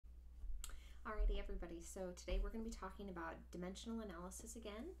Alrighty, everybody, so today we're going to be talking about dimensional analysis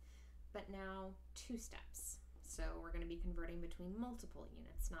again, but now 2 steps. So we're going to be converting between multiple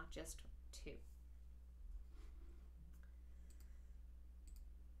units, not just 2.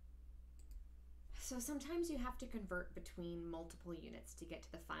 So sometimes you have to convert between multiple units to get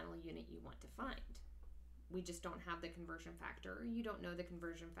to the final unit you want to find. We just don't have the conversion factor, or you don't know the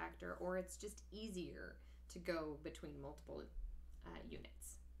conversion factor, or it's just easier to go between multiple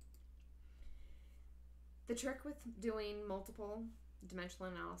units. The trick with doing multiple dimensional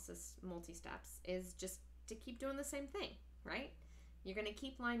analysis multi-steps is just to keep doing the same thing, right? You're going to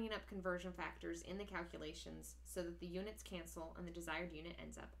keep lining up conversion factors in the calculations so that the units cancel and the desired unit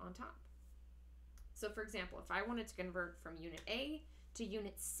ends up on top. So for example, if I wanted to convert from unit A to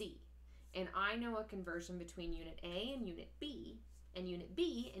unit C, and I know a conversion between unit A and unit B and unit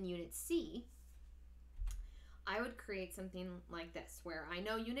B and unit C, I would create something like this, where I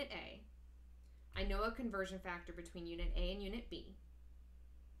know unit A, I know a conversion factor between unit A and unit B,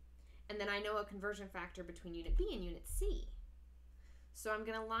 and then I know a conversion factor between unit B and unit C. So I'm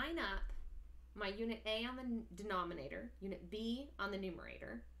going to line up my unit A on the denominator, unit B on the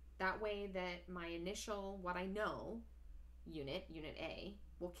numerator. That way that my initial, what I know, unit A,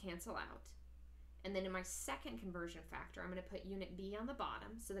 will cancel out. And then in my second conversion factor, I'm going to put unit B on the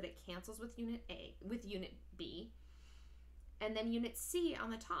bottom so that it cancels with unit B, and then unit C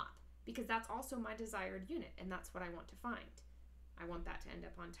on the top, because that's also my desired unit, and that's what I want to find. I want that to end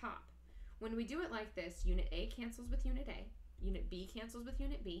up on top. When we do it like this, unit A cancels with unit A, unit B cancels with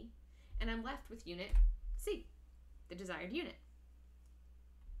unit B, and I'm left with unit C, the desired unit.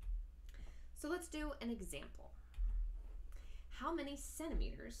 So let's do an example. How many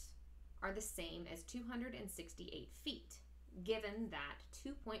centimeters are the same as 268 feet, given that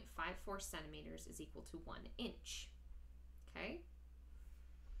 2.54 centimeters is equal to 1 inch? Okay?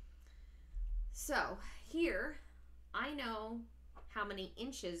 So here, I know how many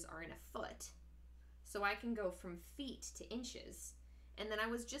inches are in a foot, so I can go from feet to inches, and then I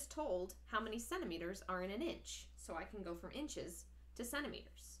was just told how many centimeters are in an inch, so I can go from inches to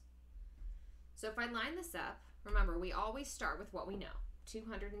centimeters. So if I line this up, remember, we always start with what we know,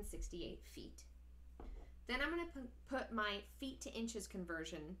 268 feet. Then I'm going to put my feet to inches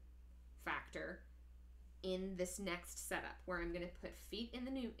conversion factor in this next setup, where I'm going to put feet in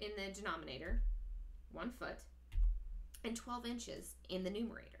the denominator, 1 foot, and 12 inches in the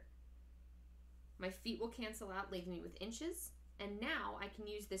numerator. My feet will cancel out, leaving me with inches, and now I can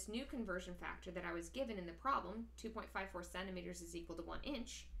use this new conversion factor that I was given in the problem, 2.54 centimeters is equal to 1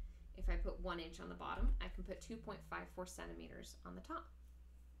 inch. If I put 1 inch on the bottom, I can put 2.54 centimeters on the top.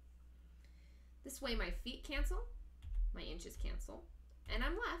 This way my feet cancel, my inches cancel, and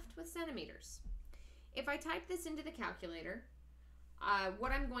I'm left with centimeters. If I type this into the calculator,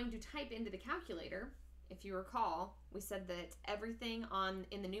 what I'm going to type into the calculator, if you recall, we said that everything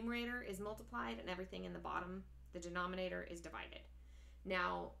in the numerator is multiplied and everything in the bottom, the denominator, is divided.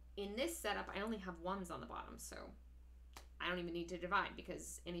 Now, in this setup, I only have 1s on the bottom, so I don't even need to divide,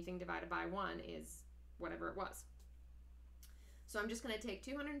 because anything divided by 1 is whatever it was. So I'm just going to take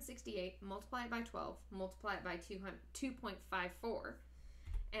 268, multiply it by 12, multiply it by 2.54,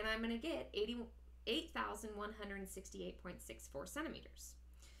 and I'm going to get 8,168.64 centimeters.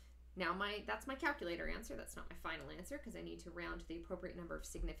 Now that's my calculator answer. That's not my final answer, because I need to round to the appropriate number of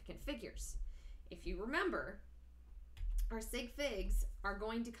significant figures. If you remember, our sig figs are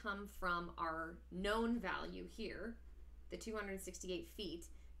going to come from our known value here, the 268 feet,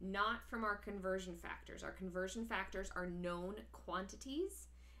 not from our conversion factors. Our conversion factors are known quantities,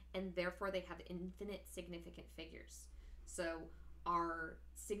 and therefore they have infinite significant figures. So our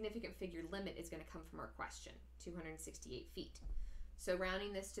significant figure limit is going to come from our question, 268 feet. So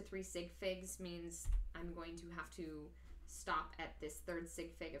rounding this to 3 sig figs means I'm going to have to stop at this third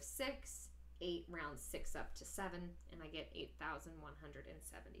sig fig of 6, 8 rounds 6 up to 7, and I get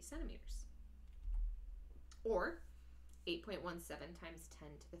 8,170 centimeters. Or 8.17 times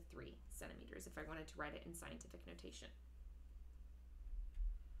 10 to the 3 centimeters if I wanted to write it in scientific notation.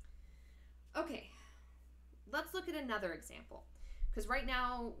 Okay, let's look at another example, because right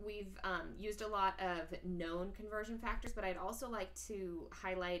now we've used a lot of known conversion factors, but I'd also like to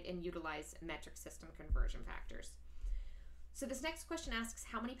highlight and utilize metric system conversion factors. So this next question asks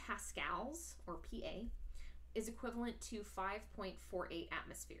how many pascals, or PA, is equivalent to 5.48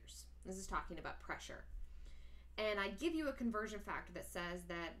 atmospheres. This is talking about pressure. And I give you a conversion factor that says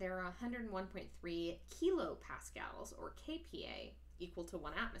that there are 101.3 kilopascals, or kPa, equal to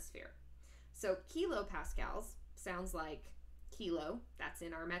 1 atmosphere. So kilopascals sounds like kilo. That's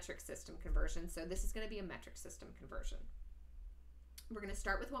in our metric system conversion. So this is going to be a metric system conversion. We're going to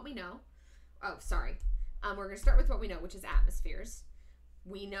start with what we know, Oh, sorry. We're going to start with what we know, which is atmospheres.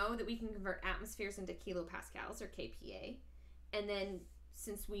 We know that we can convert atmospheres into kilopascals, or kPa. And then,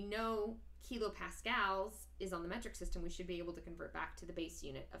 since we know kilopascals is on the metric system, we should be able to convert back to the base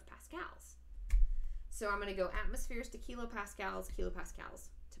unit of pascals. So I'm going to go atmospheres to kilopascals, kilopascals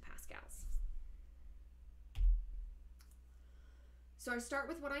to pascals. So I start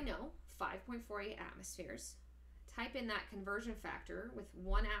with what I know, 5.48 atmospheres. Type in that conversion factor with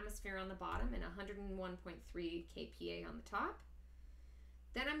 1 atmosphere on the bottom and 101.3 kPa on the top.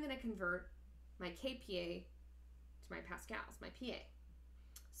 Then I'm going to convert my kPa to my pascals, my PA.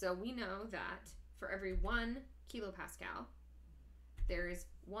 So we know that for every 1 kilopascal, there is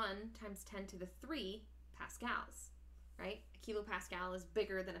 1 times 10 to the 3 pascals, right? A kilopascal is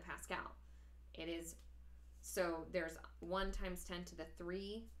bigger than a pascal. It is, so there's 1 times 10 to the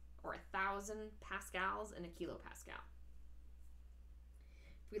 3, or 1,000 pascals in a kilopascal.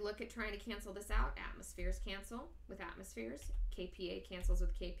 If we look at trying to cancel this out, atmospheres cancel with atmospheres, kPa cancels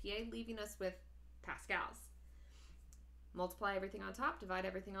with kPa, leaving us with pascals. Multiply everything on top, divide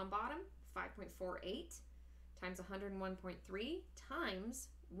everything on bottom, 5.48 times 101.3 times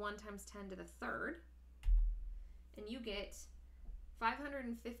 1 times 10 to the 3rd, and you get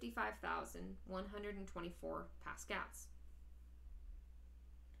 555,124 pascals.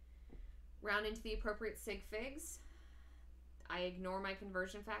 Round into the appropriate sig figs. I ignore my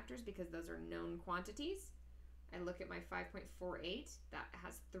conversion factors because those are known quantities. I look at my 5.48, that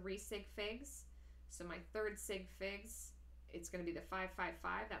has 3 sig figs. So my third sig figs, it's going to be the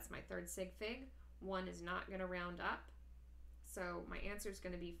 555, that's my third sig fig. 1 is not going to round up. So my answer is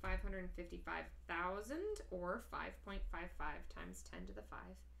going to be 555,000, or 5.55 times 10 to the 5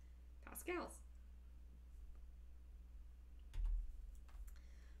 pascals.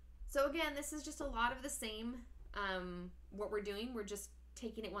 So again, this is just a lot of the same. What we're doing, we're just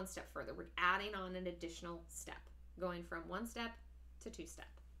taking it one step further. We're adding on an additional step, going from 1 step to 2 step.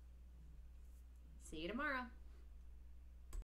 See you tomorrow.